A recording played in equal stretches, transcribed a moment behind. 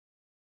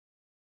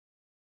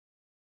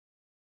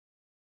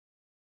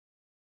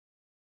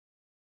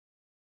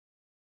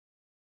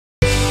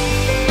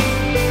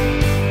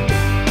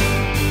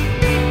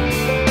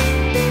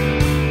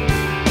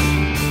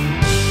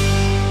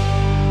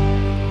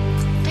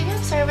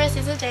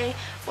Tuesdays a day,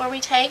 where we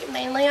take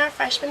mainly our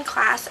freshman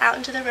class out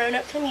into the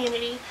Roanoke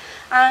community,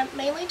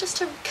 mainly just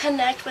to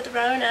connect with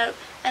Roanoke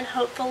and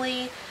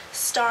hopefully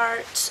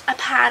start a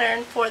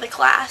pattern for the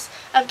class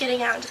of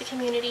getting out into the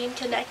community and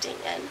connecting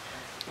and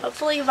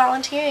hopefully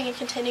volunteering and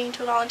continuing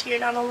to volunteer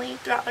not only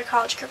throughout their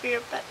college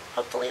career but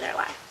hopefully their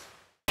life.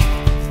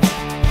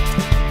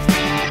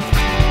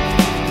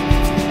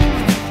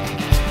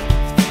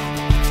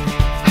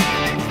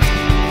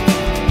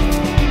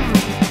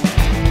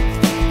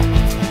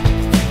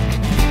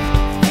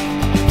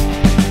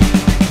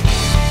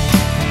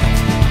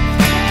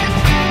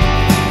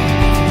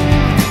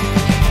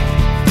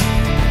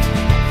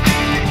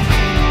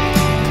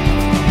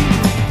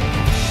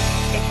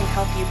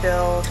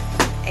 Build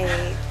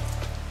a,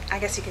 I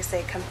guess you could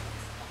say,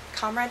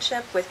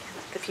 comradeship with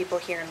the people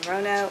here in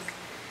Roanoke,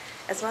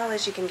 as well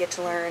as you can get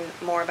to learn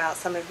more about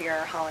some of your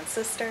Hollins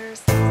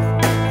sisters.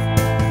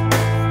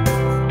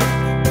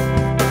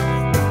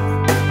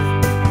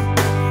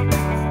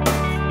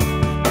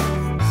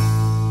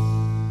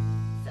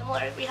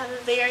 Similar, we have a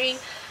very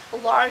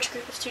large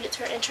group of students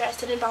who are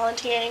interested in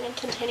volunteering and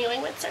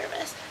continuing with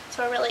service,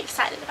 so we're really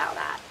excited about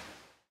that.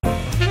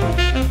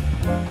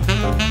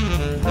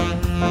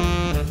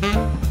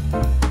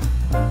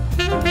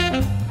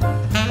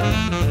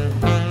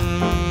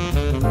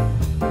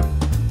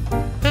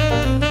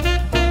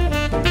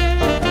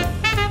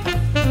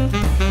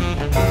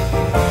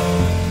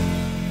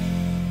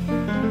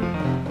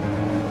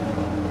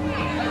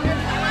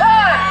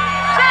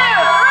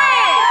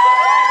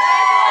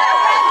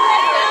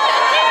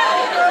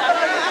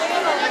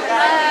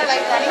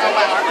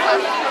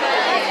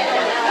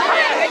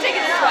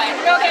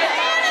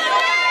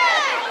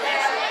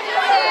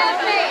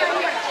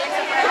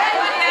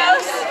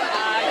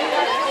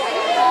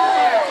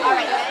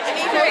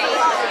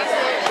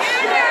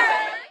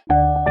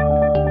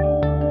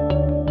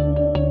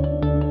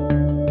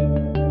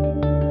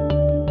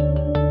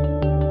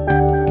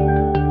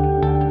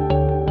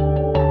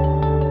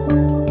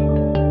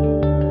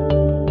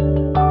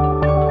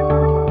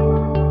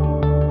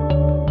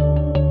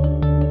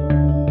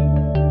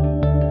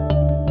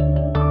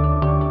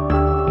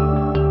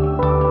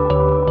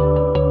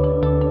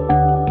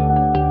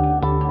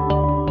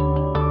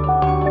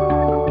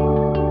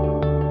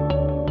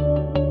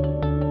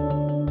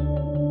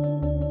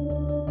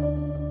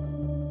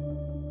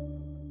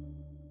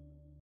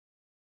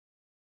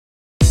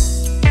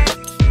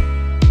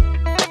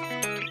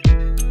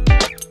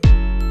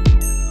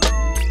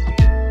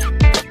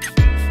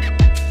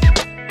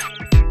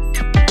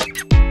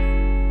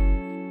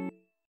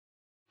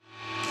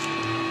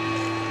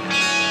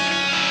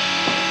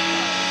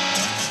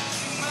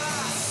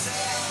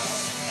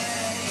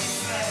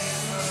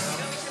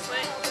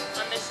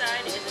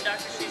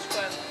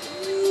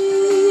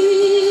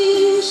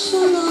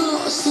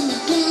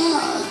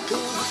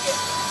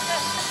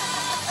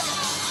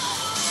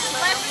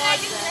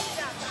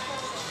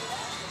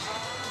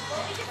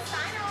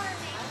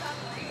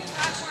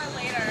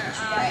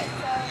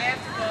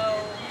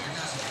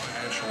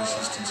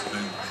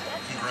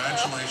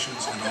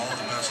 Congratulations and all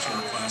the best to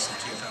our class of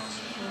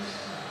 2000.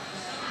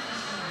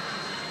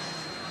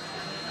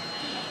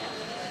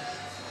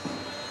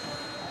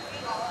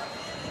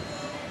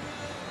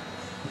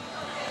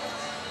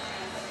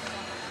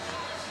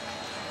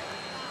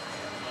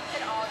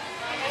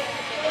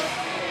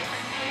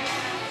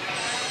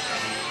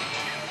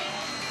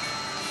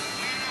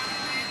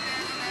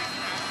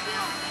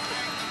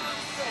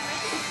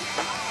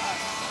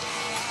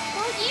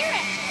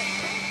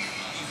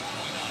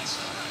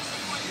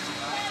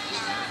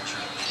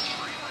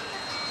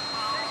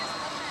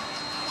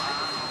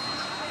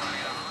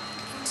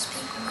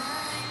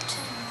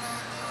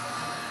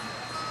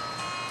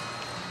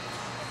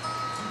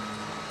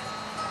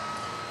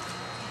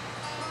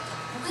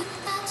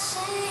 Without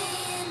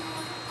saying